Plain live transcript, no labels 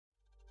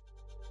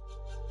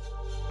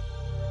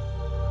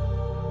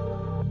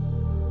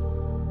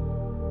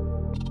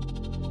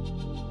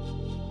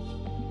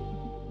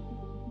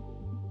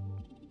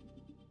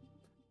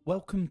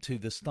Welcome to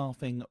the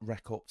Staffing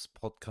RecOps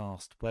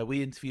podcast, where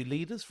we interview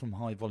leaders from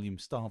high-volume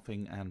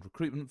staffing and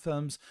recruitment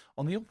firms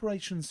on the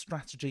operations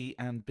strategy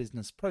and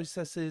business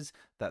processes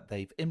that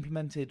they've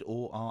implemented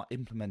or are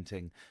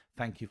implementing.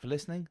 Thank you for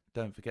listening.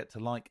 Don't forget to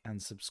like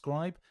and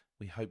subscribe.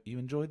 We hope you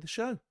enjoyed the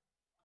show.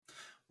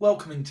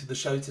 Welcoming to the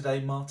show today,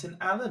 Martin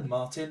Allen.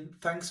 Martin,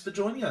 thanks for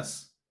joining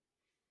us.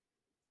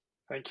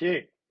 Thank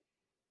you.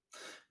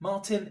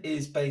 Martin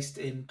is based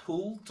in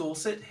Poole,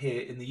 Dorset,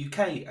 here in the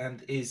UK,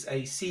 and is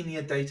a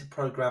senior data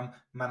program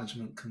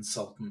management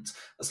consultant.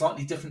 A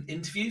slightly different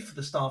interview for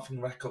the Staffing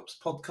RecOps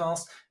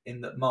podcast,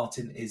 in that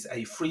Martin is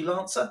a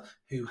freelancer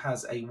who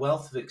has a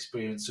wealth of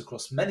experience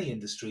across many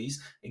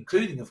industries,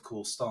 including, of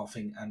course,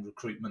 staffing and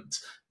recruitment.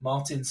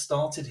 Martin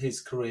started his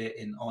career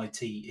in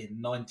IT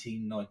in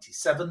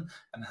 1997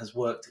 and has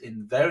worked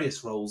in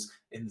various roles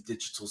in the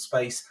digital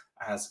space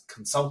as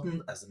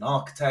consultant, as an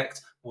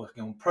architect,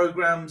 working on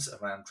programs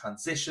around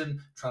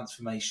transition,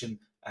 transformation,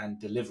 and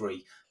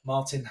delivery.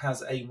 Martin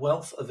has a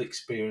wealth of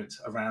experience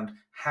around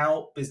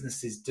how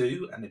businesses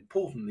do, and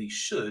importantly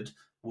should,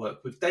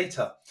 work with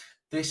data.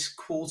 This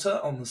quarter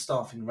on the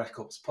Staffing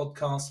RecOps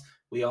podcast,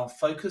 we are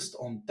focused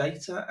on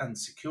data and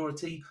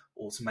security,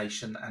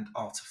 automation, and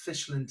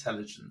artificial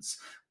intelligence.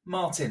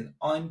 Martin,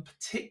 I'm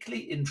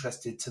particularly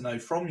interested to know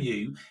from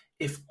you,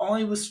 if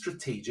I was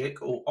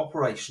strategic or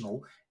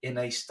operational in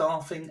a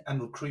staffing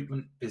and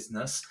recruitment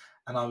business,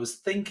 and I was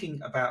thinking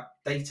about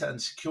data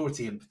and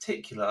security in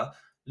particular,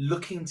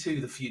 looking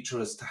to the future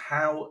as to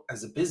how,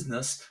 as a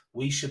business,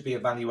 we should be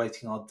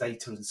evaluating our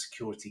data and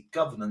security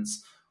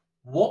governance,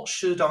 what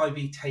should I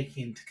be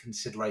taking into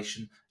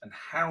consideration, and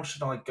how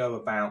should I go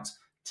about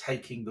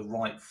taking the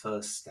right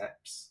first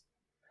steps?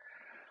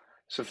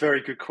 It's a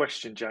very good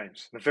question,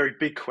 James, and a very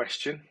big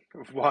question,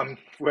 one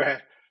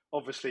where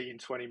obviously in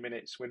 20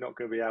 minutes we're not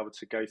going to be able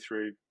to go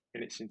through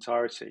in its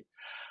entirety.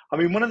 I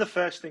mean, one of the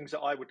first things that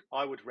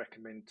I would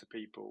recommend to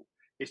people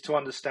is to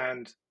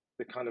understand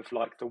the kind of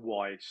like the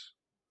whys.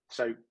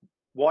 So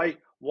why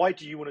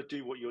do you want to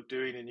do what you're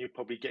doing? And you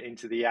probably get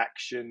into the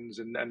actions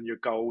and your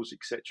goals,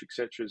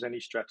 etc., as any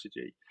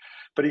strategy.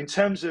 But in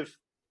terms of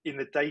in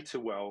the data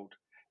world,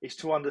 is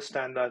to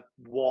understand that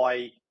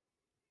why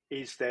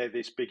is there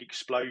this big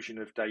explosion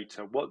of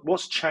data?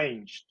 What's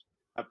changed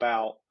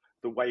about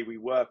the way we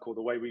work or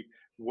the way we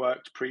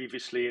worked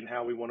previously and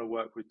how we want to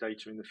work with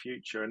data in the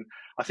future? And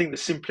I think the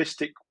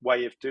simplistic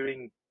way of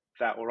doing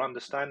that or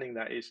understanding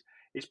that is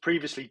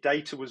previously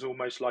data was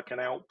almost like an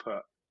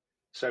output.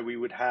 So we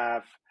would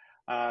have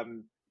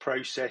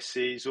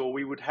processes, or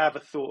we would have a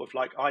thought of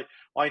like,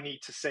 I need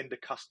to send a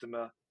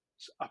customer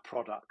a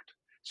product.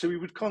 So we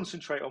would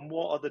concentrate on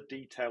what are the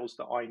details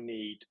that I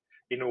need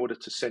in order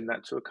to send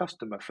that to a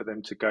customer for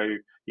them to go,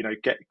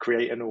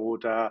 create an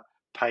order,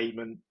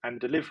 payment, and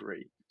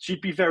delivery. So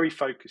you'd be very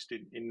focused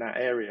in that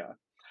area.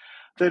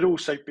 There'd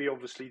also be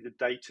obviously the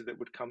data that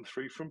would come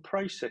through from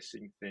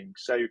processing things.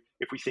 So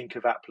if we think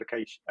of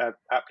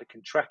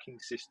applicant tracking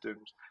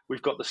systems,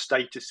 we've got the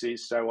statuses.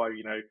 So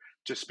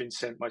just been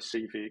sent my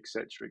CV,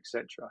 etc.,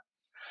 etc.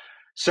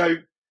 So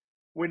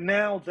we're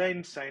now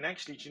then saying,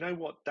 actually, do you know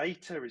what?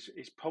 Data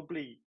is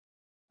probably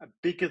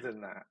bigger than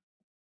that.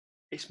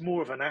 It's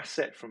more of an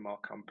asset from our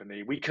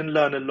company. We can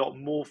learn a lot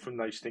more from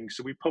those things.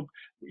 So we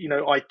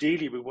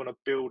ideally we want to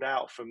build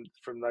out from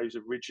those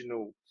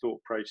original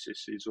thought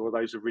processes, or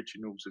those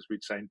originals, as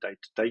we'd say in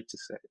data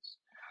sets.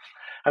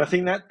 And I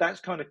think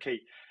that's kind of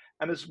key.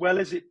 And as well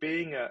as it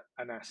being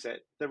an asset,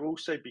 there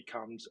also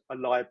becomes a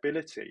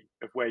liability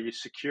of where your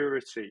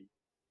security,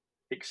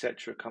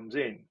 etc., comes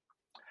in.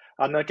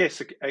 And I guess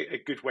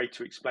a good way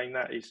to explain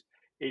that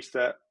is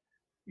that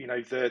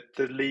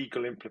the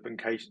legal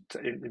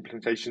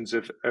implications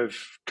of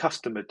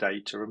customer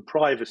data and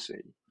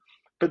privacy,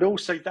 but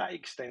also that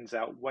extends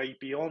out way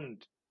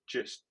beyond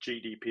just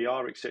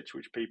GDPR, etc.,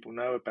 which people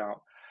know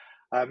about.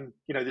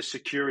 The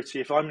security.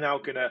 If I'm now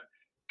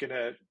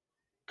gonna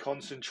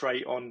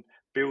concentrate on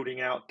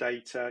building out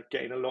data,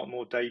 getting a lot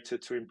more data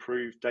to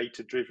improve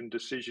data-driven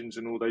decisions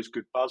and all those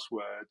good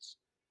buzzwords,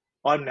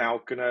 I'm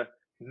now gonna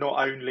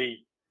not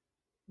only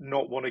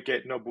not want to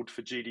get nobbled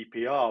for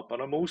GDPR,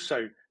 but I'm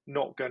also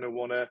not going to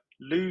want to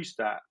lose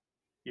that,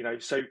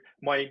 so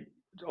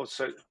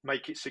also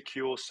make it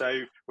secure,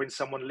 so when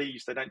someone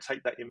leaves, they don't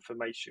take that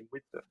information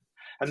with them.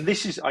 And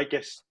this is, I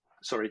guess,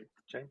 sorry,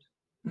 James.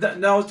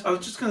 No, I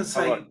was just going to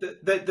say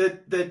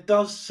that there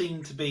does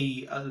seem to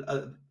be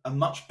a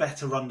much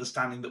better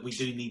understanding that we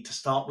do need to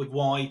start with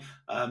why.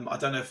 I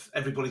don't know if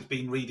everybody's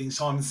been reading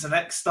Simon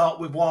Sinek's Start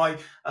With Why.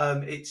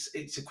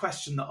 It's a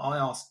question that I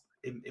asked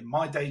in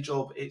my day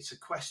job. It's a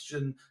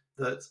question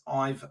that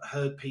I've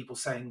heard people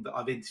saying that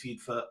I've interviewed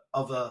for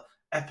other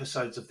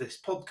episodes of this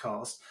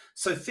podcast.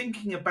 So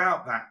thinking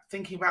about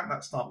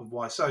that Start With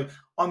Why. So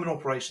I'm an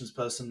operations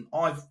person.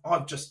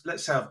 I've just,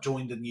 let's say I've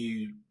joined a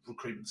new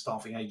recruitment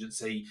staffing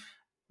agency.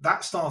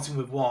 That's starting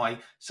with why.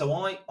 So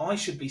I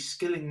should be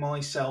skilling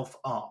myself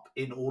up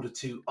in order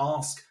to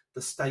ask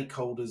the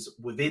stakeholders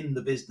within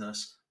the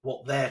business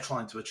what they're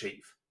trying to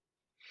achieve.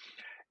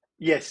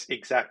 Yes,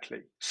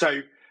 exactly.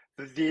 So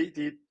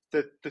the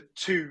the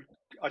two,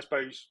 I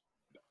suppose,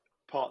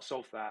 parts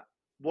of that.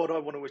 What I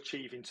want to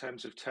achieve in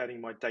terms of turning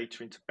my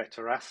data into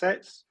better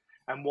assets,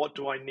 and what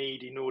do I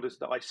need in order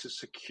that I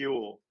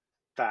secure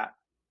that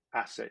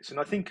assets. And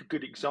I think a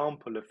good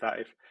example of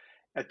that,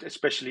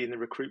 especially in the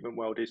recruitment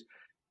world, is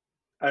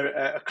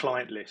a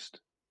client list.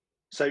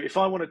 So if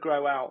I want to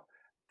grow out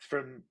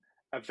from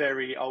a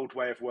very old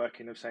way of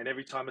working, of saying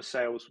every time a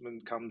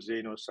salesman comes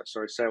in, or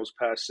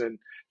salesperson,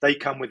 they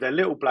come with their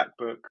little black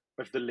book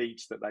of the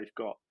leads that they've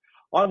got.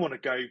 I want to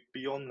go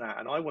beyond that,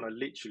 and I want to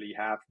literally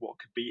have what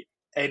could be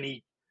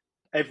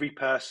every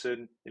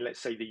person in,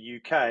 let's say, the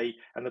UK,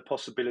 and the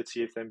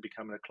possibility of them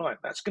becoming a client.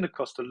 That's going to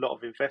cost a lot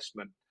of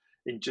investment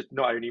in just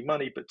not only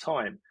money but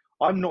time.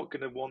 I'm not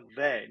going to want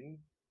then,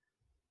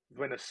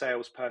 when a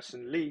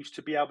salesperson leaves,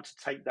 to be able to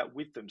take that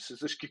with them. So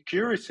the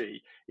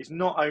security is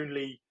not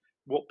only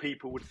what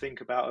people would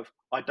think about of,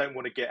 I don't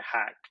want to get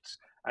hacked,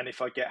 and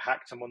if I get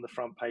hacked, I'm on the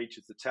front page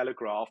of the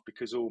Telegraph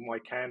because all my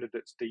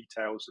candidates'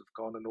 details have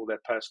gone and all their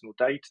personal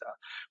data,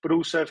 but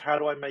also of how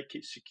do I make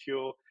it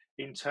secure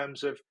in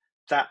terms of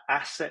that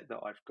asset that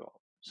I've got.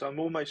 So I'm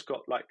almost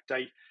got like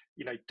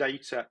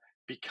data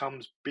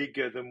becomes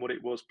bigger than what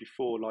it was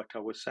before, like I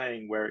was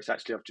saying, where it's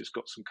actually I've just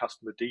got some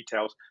customer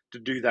details to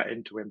do that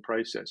end-to-end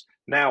process.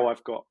 Now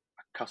I've got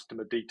a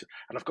customer data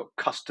and I've got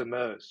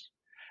customers,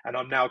 and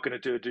I'm now going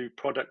to do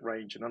a product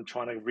range, and I'm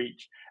trying to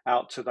reach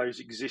out to those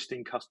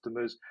existing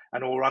customers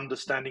or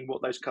understanding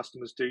what those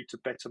customers do to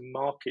better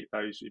market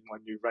those in my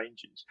new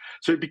ranges.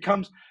 So it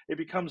becomes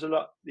a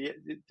lot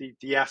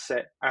the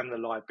asset and the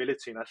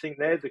liability, and I think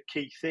they're the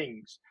key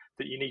things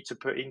that you need to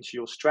put into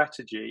your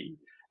strategy,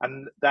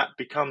 and that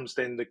becomes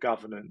then the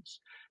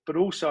governance. But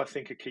also I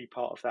think a key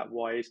part of that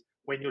why is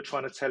when you're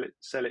trying to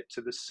sell it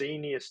to the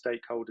senior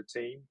stakeholder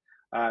team,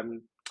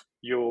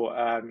 your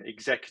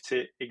execs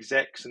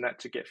and that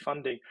to get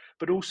funding,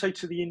 but also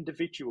to the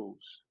individuals.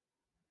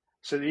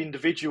 So the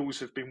individuals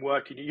have been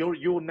working,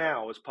 you're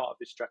now, as part of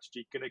this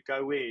strategy, going to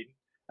go in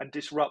and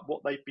disrupt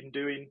what they've been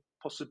doing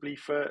possibly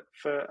for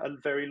a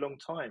very long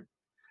time.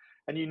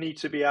 And you need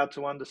to be able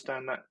to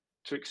understand that,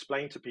 to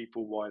explain to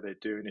people why they're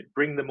doing it,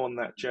 bring them on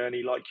that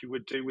journey like you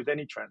would do with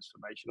any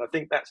transformation. I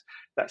think that's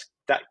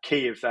that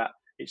key of that.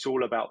 It's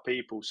all about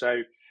people. So,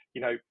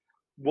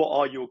 what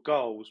are your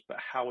goals, but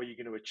how are you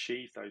going to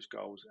achieve those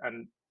goals?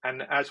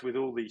 And as with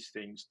all these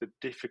things, the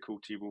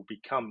difficulty will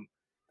become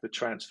the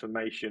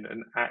transformation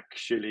and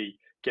actually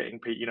getting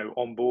people,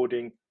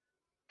 onboarding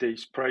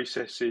these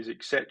processes,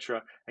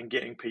 etc., and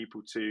getting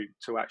people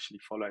to actually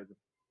follow them.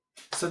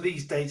 So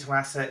these data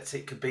assets,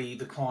 it could be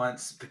the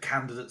clients, the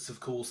candidates, of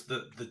course,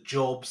 the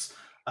jobs.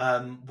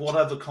 What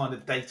other kind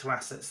of data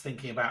assets,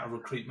 thinking about a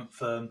recruitment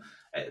firm,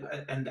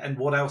 and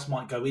what else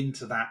might go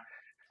into that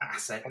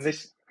asset? And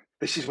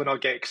this is when I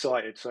get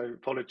excited, so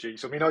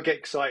apologies. I mean, I get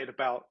excited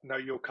about know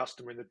your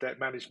customer in the debt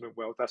management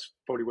world. That's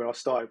probably where I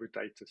started with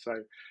data,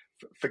 so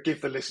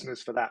forgive the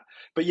listeners for that.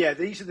 But yeah,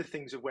 these are the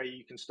things of where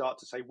you can start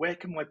to say, where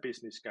can my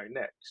business go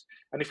next?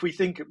 And if we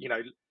think of,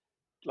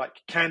 like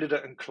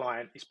candidate and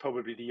client is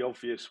probably the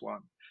obvious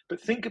one,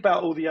 but think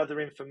about all the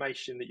other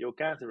information that you're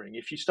gathering.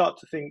 If you start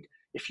to think,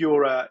 if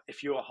you're a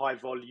high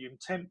volume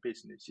temp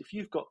business, if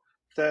you've got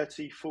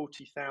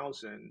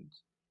 30,000-40,000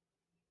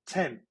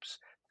 temps,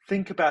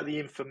 think about the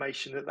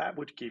information that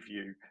would give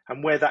you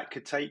and where that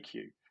could take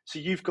you. So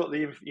you've got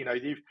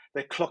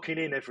they're clocking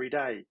in every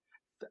day.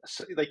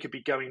 So they could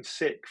be going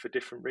sick for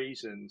different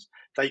reasons.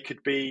 They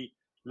could be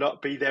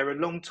there a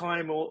long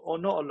time or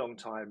not a long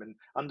time, and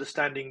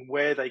understanding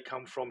where they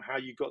come from, how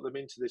you got them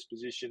into this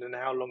position, and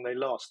how long they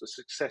last, the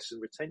success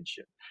and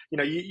retention.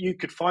 You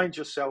could find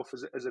yourself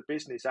as a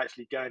business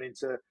actually going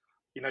into,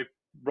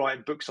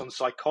 writing books on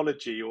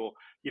psychology, or,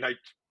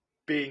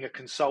 being a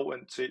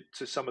consultant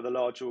to some of the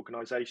large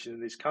organizations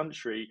in this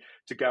country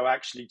to go,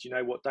 actually, do you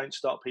know what? Don't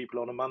start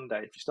people on a Monday.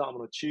 If you start them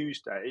on a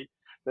Tuesday,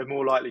 they're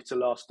more likely to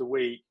last a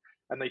week,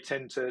 and they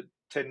tend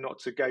not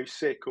to go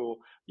sick, or,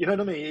 you know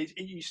what I mean?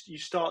 You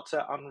start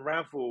to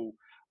unravel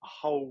a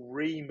whole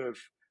ream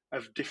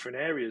of different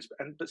areas.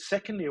 But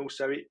secondly,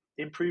 also, it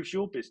improves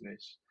your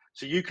business.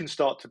 So you can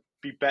start to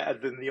be better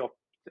than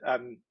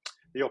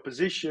the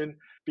opposition,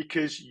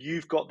 because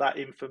you've got that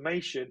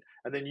information,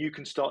 and then you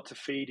can start to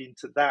feed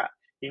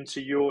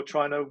into your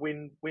trying to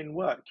win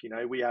work.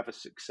 We have a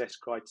success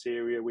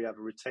criteria, we have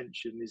a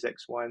retention is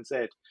X, Y, and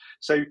Z.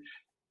 So,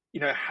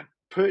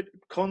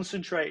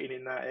 concentrating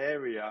in that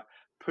area,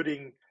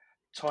 putting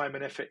time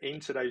and effort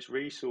into those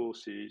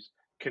resources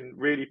can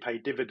really pay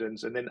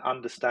dividends, and then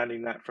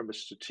understanding that from a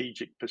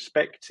strategic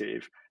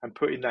perspective and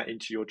putting that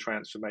into your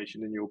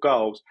transformation and your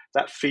goals,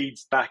 that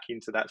feeds back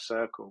into that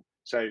circle.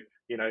 So,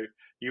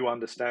 you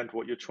understand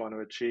what you're trying to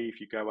achieve,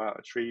 you go out,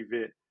 achieve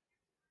it.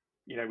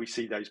 We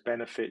see those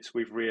benefits,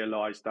 we've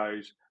realized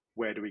those.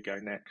 Where do we go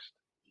next?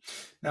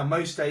 Now,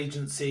 most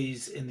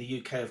agencies in the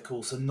UK, of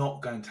course, are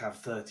not going to have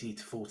 30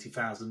 to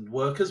 40,000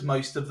 workers,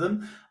 most of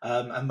them,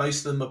 and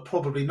most of them are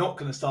probably not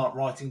going to start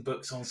writing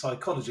books on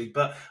psychology.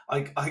 But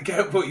I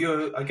get what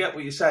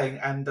you're saying,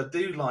 and I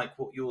do like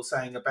what you're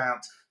saying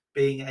about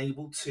being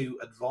able to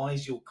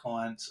advise your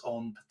clients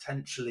on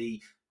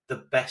potentially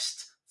the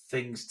best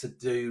things to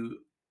do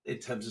in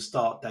terms of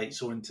start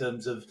dates or in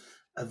terms of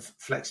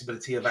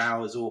flexibility of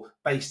hours or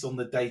based on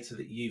the data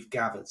that you've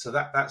gathered. So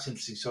that's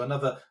interesting. So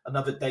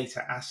another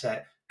data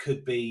asset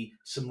could be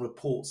some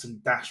reports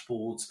and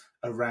dashboards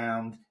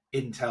around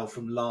intel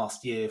from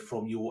last year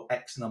from your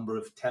X number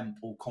of temp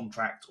or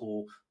contract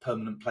or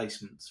permanent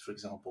placements, for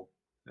example.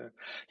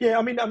 Yeah,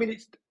 I mean,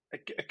 it's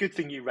a good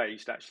thing you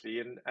raised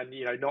actually, and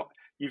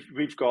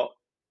we've got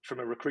from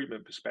a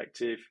recruitment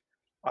perspective,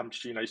 I'm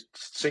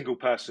single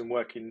person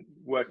working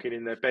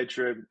in their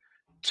bedroom,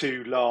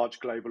 to large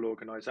global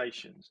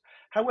organizations.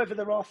 However,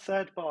 there are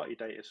third party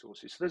data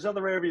sources. So there's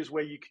other areas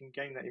where you can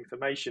gain that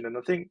information. And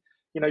I think,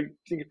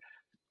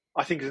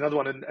 I think there's another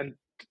one and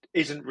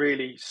isn't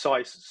really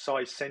size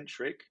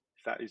centric,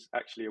 if that is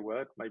actually a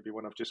word, maybe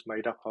one I've just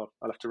made up, I'll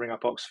have to ring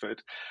up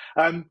Oxford.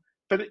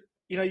 But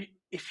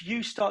if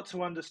you start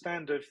to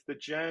understand of the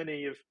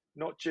journey of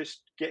not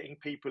just getting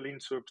people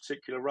into a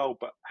particular role,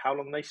 but how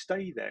long they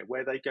stay there,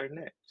 where they go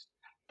next,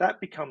 that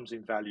becomes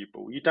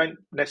invaluable. You don't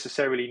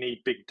necessarily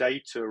need big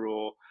data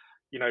or,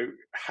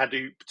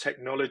 Hadoop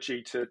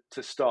technology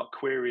to start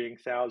querying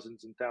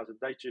thousands and thousands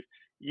of data.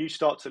 You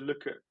start to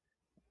look at,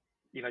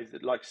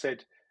 like I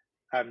said,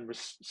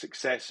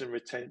 success and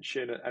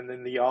retention, and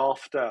then the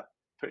after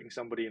putting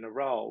somebody in a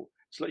role.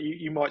 It's like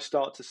you might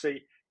start to see, do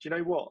you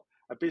know what?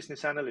 A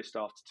business analyst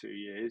after 2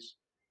 years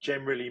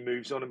generally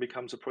moves on and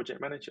becomes a project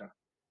manager.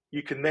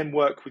 You can then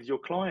work with your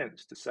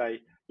clients to say,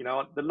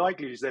 the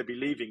likelihood is they'll be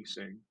leaving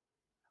soon,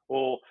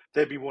 or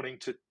they'll be wanting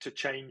to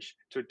change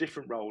to a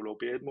different role or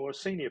be a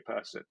senior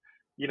person.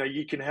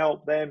 You can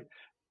help them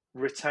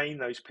retain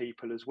those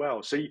people as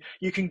well. So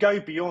you can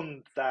go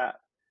beyond that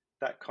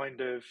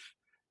kind of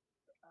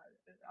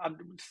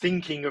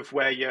thinking of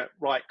where you're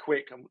right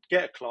quick and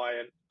get a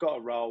client, got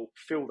a role,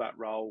 fill that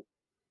role,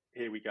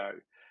 here we go.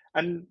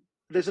 And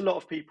there's a lot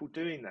of people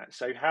doing that.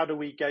 So how do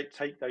we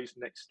take those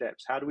next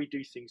steps? How do we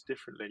do things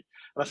differently?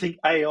 And I think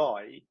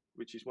AI,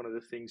 which is one of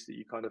the things that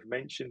you kind of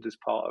mentioned as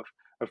part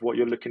of what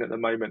you're looking at the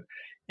moment,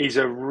 is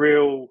a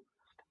real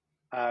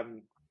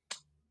kind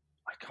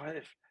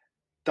of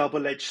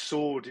double-edged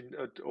sword,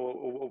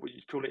 or what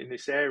you call it in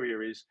this area,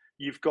 is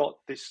you've got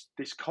this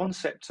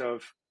concept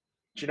of,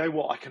 do you know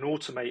what? I can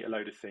automate a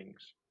load of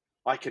things.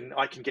 I can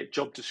get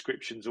job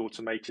descriptions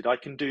automated. I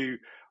can do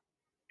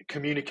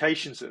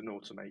communications that are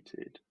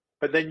automated.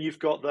 But then you've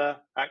got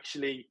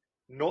actually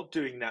not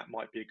doing that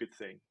might be a good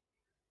thing.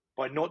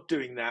 By not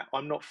doing that,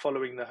 I'm not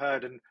following the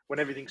herd. And when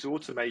everything's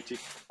automated,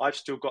 I've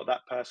still got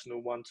that personal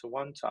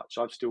one-to-one touch.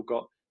 I've still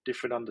got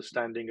different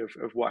understanding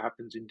of what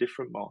happens in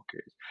different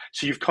markets.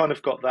 So you've kind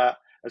of got that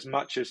as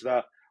much as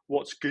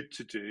what's good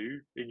to do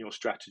in your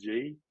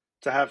strategy,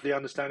 to have the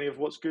understanding of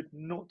what's good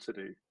not to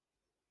do.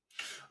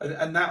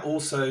 And that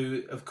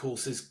also, of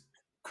course, is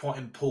quite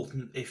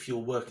important if you're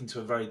working to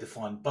a very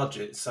defined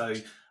budget. So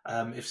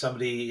if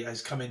somebody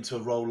has come into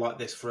a role like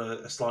this for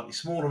a slightly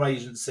smaller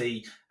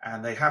agency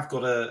and they have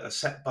got a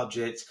set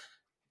budget,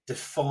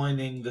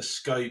 defining the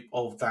scope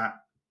of that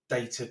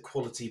data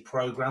quality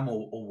program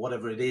or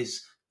whatever it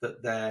is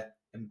that they're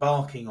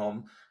embarking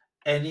on,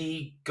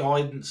 any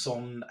guidance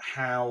on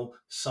how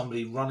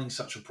somebody running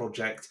such a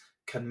project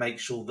can make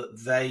sure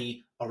that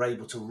they are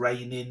able to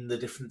rein in the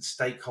different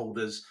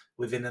stakeholders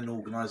within an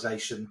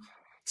organization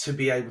to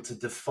be able to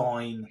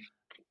define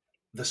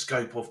the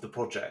scope of the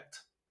project?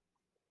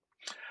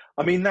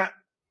 I mean, that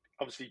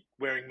obviously,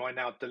 wearing my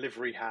now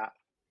delivery hat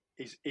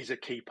is a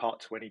key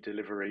part to any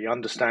delivery.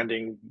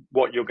 Understanding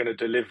what you're going to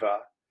deliver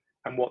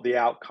and what the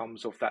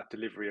outcomes of that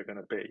delivery are going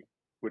to be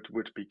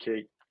would be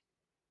key.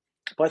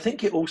 But I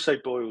think it also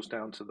boils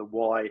down to the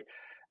why,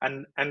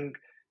 and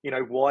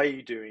why are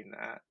you doing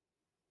that,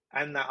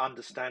 and that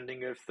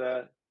understanding of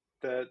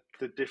the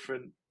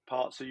different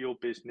parts of your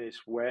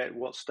business,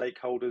 what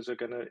stakeholders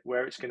are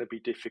where it's going to be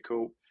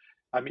difficult.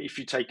 I mean, if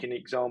you take an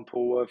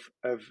example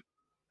of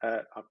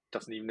it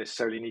doesn't even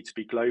necessarily need to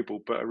be global,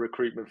 but a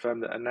recruitment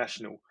firm that are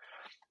national,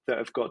 that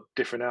have got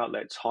different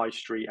outlets, high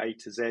street, A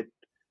to Z,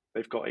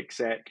 they've got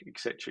exec,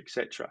 etc.,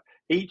 etc.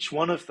 Each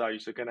one of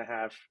those are going to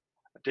have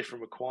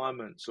different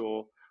requirements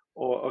or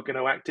are going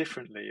to act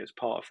differently as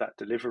part of that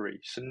delivery.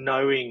 So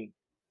knowing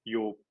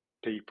your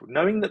people,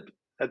 knowing that,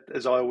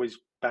 as I always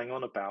bang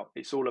on about,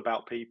 it's all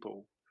about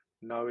people.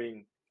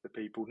 Knowing the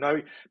people,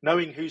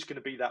 knowing who's going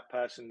to be that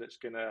person that's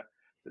going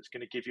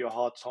to give you a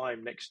hard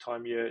time next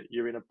time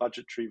you're in a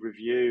budgetary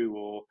review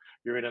or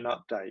you're in an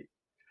update,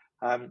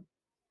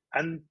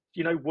 and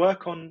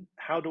work on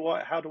how do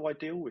I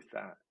deal with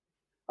that.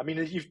 I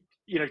mean, you've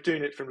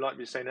doing it from, like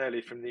we were saying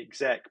earlier, from the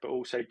exec, but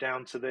also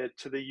down to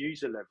the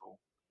user level.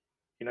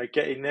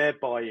 Getting their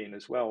buy-in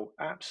as well,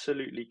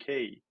 absolutely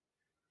key.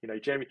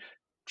 Jeremy,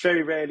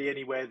 very rarely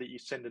anywhere that you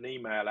send an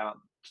email out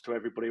to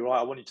everybody, right,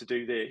 I want you to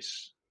do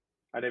this,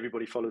 and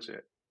everybody follows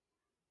it.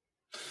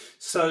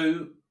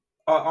 So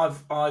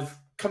I've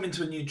come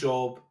into a new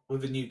job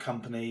with a new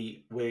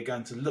company. We're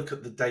going to look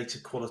at the data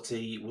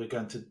quality. We're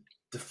going to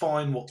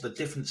define what the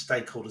different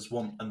stakeholders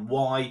want and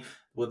why.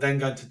 We're then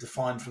going to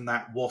define from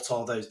that what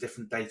are those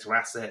different data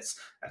assets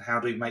and how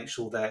do we make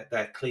sure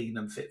they're clean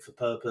and fit for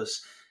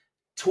purpose.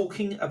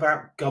 Talking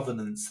about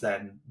governance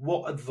then,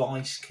 what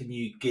advice can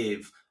you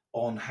give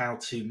on how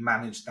to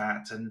manage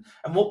that, and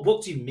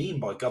what do you mean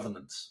by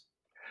governance?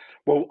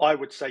 Well, I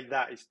would say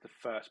that is the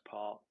first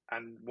part,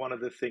 and one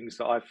of the things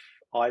that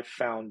I've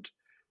found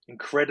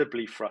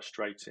incredibly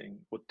frustrating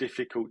or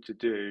difficult to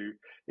do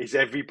is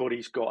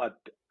everybody's got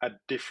a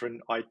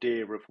different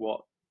idea of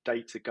what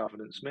data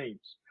governance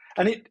means.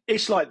 And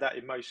it's like that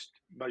in most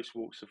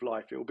walks of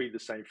life. It will be the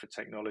same for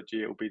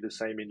technology, it will be the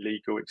same in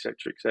legal, etc.,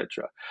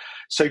 etc.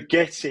 So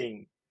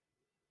getting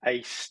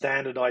a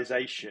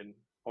standardization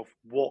of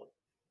what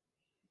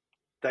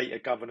data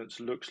governance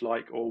looks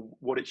like or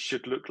what it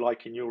should look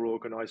like in your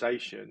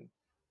organization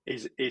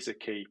is a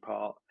key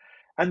part.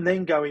 And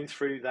then going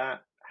through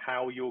that,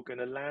 how you're going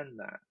to land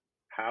that,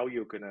 how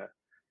you're going to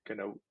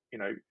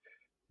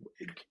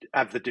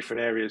have the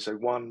different areas. So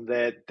one,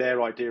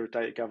 their idea of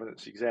data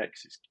governance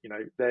execs is,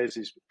 theirs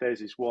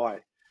is why.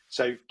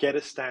 So get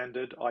a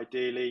standard,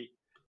 ideally,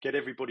 get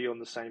everybody on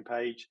the same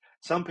page.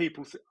 Some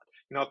people,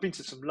 I've been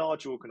to some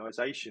large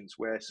organizations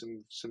where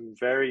some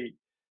very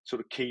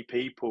sort of key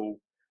people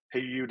who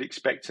you'd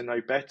expect to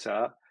know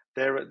better,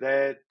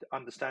 their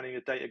understanding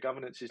of data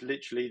governance is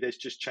literally there's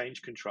just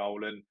change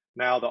control. And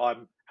now that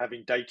I'm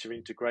having data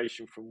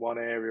integration from one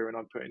area and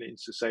I'm putting it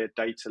into, say, a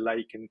data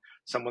lake, and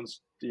someone's,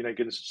 going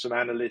to, some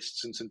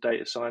analysts and some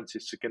data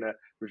scientists are going to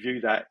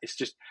review that. It's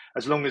just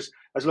as long as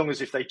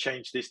if they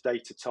change this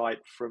data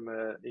type from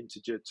an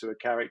integer to a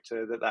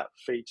character, that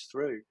feeds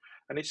through.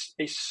 And it's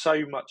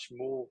so much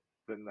more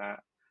than that.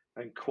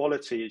 And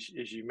quality,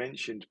 as you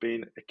mentioned,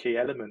 being a key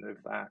element of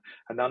that,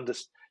 and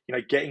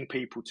getting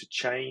people to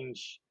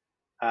change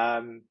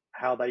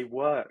how they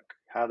work,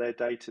 how they're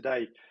day to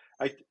day.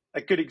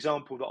 A good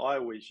example that I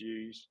always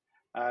use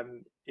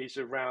is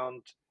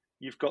around,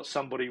 you've got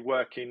somebody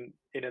working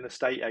in an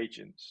estate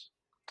agent's.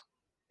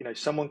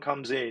 Someone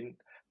comes in,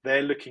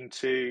 they're looking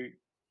to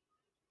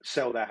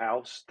sell their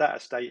house. That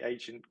estate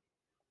agent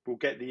will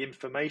get the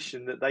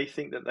information that they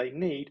think that they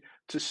need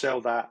to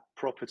sell that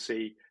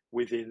property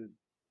within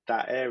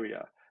that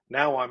area.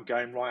 Now I'm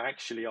going, right,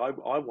 actually, I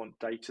want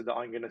data that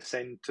I'm going to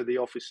send to the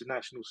Office of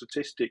National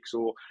Statistics,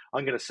 or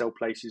I'm going to sell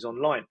places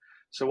online.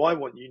 So I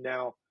want you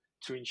now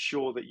to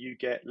ensure that you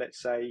get,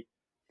 let's say,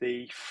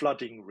 the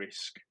flooding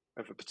risk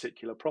of a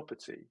particular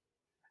property.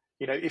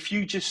 If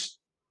you just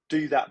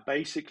do that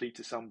basically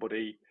to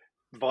somebody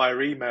via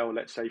email,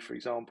 let's say, for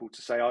example,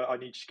 to say, I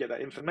need you to get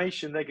that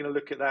information, they're going to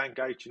look at that and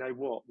go, do you know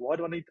what? Why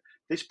do I need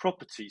this?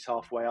 Property's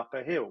halfway up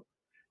a hill.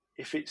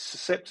 If it's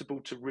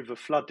susceptible to river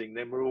flooding,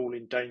 then we're all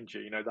in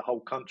danger. The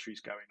whole country's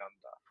going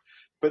under.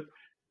 But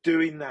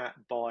doing that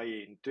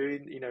buy-in,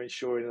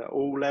 ensuring that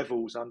all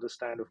levels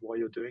understand of why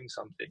you're doing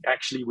something.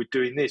 Actually, we're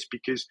doing this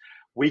because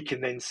we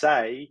can then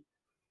say,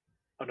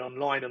 and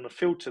online on a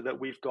filter, that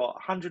we've got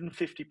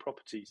 150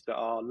 properties that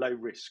are low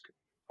risk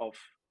of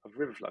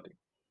river flooding.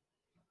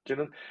 Do you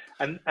know?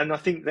 And I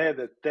think they're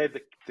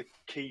the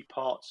key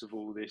parts of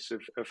all this,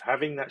 of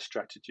having that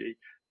strategy,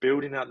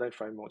 building out those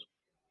frameworks,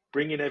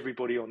 bringing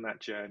everybody on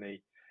that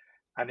journey,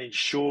 and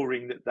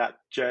ensuring that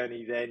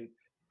journey then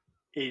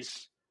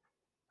is,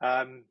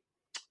 I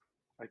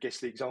guess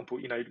the example,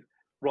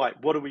 right,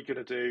 what are we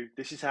going to do?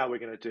 This is how we're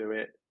going to do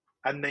it.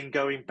 And then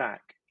going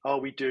back, are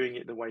we doing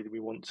it the way that we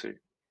want to?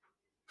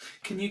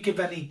 Can you give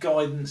any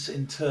guidance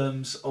in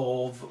terms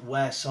of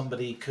where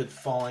somebody could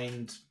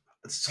find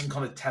some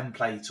kind of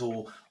template,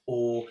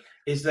 or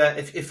is there,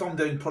 if I'm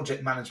doing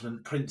project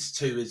management, Prince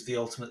 2 is the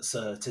ultimate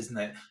cert, isn't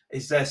it?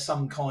 Is there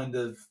some kind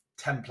of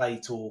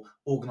template or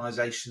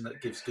organization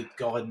that gives good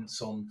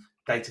guidance on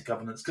data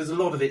governance? Because a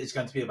lot of it is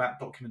going to be about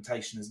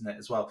documentation, isn't it,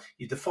 as well?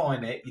 You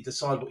define it, you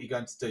decide what you're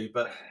going to do,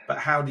 but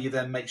how do you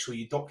then make sure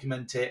you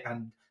document it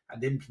and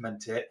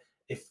implement it?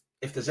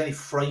 If there's any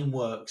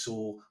frameworks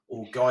or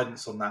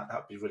guidance on that,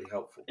 that'd be really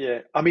helpful. Yeah,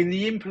 I mean,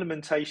 the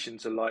implementation,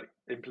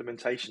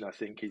 I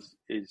think,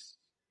 is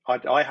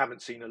I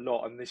haven't seen a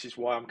lot, and this is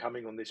why I'm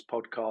coming on this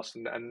podcast,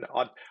 and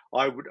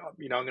I would,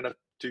 I'm going to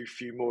do a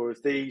few more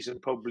of these, and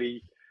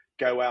probably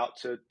go out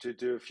to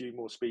do a few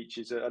more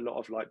speeches at a lot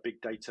of like Big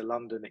Data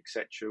London,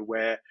 etc.,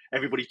 where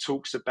everybody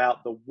talks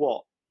about the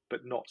what,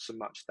 but not so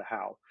much the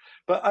how.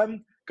 But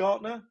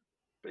Gartner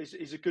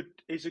is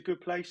a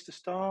good place to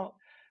start.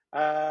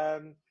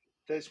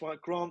 There's one,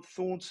 Grant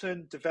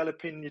Thornton,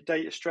 Developing Your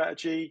Data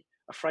Strategy,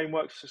 a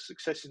Framework for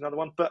Success is another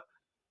one. But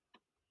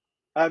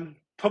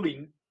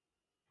probably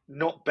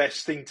not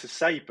best thing to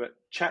say, but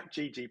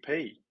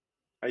ChatGPT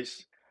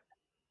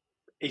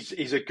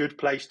is a good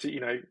place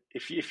to,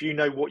 if you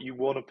know what you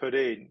want to put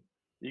in,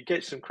 you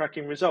get some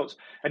cracking results.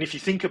 And if you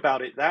think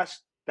about it,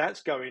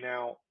 that's going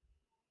out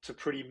to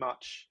pretty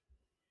much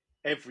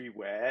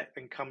everywhere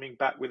and coming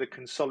back with a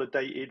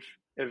consolidated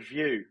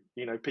view.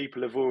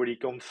 People have already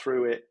gone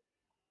through it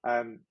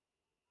and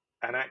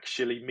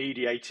actually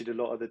mediated a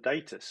lot of the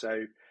data.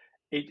 So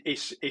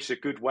it's a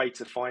good way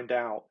to find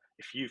out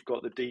if you've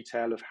got the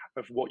detail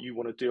of what you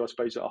want to do, I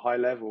suppose, at a high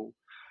level.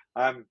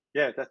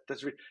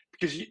 That's really,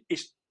 because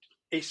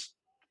it's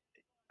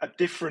a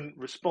different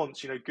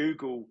response.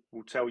 Google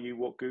will tell you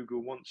what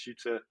Google wants you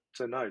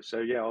to know. So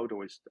yeah, I would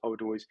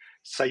always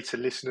say to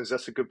listeners,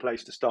 that's a good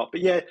place to start.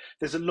 But yeah,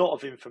 there's a lot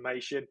of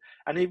information,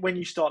 and when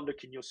you start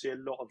looking, you'll see a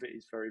lot of it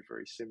is very,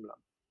 very similar.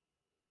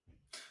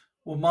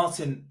 Well,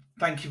 Martin,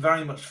 thank you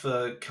very much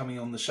for coming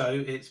on the show.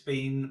 It's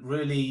been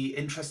really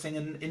interesting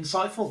and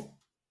insightful.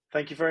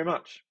 Thank you very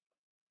much.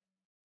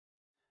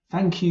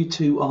 Thank you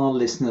to our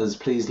listeners.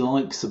 Please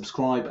like,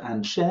 subscribe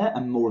and share,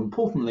 and more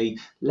importantly,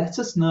 let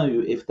us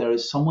know if there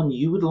is someone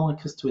you would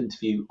like us to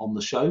interview on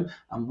the show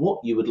and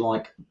what you would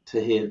like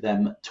to hear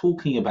them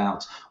talking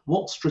about.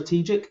 What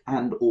strategic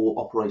and or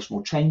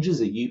operational changes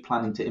are you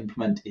planning to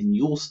implement in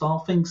your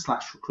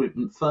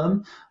staffing/recruitment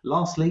firm?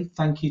 Lastly,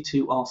 thank you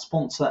to our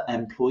sponsor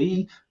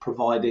Employee,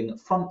 providing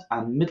front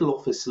and middle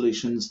office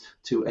solutions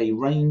to a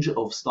range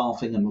of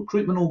staffing and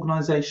recruitment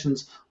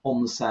organisations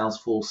on the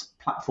Salesforce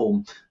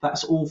platform.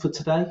 That's all for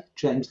today.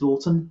 James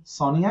Lawton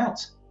signing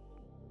out.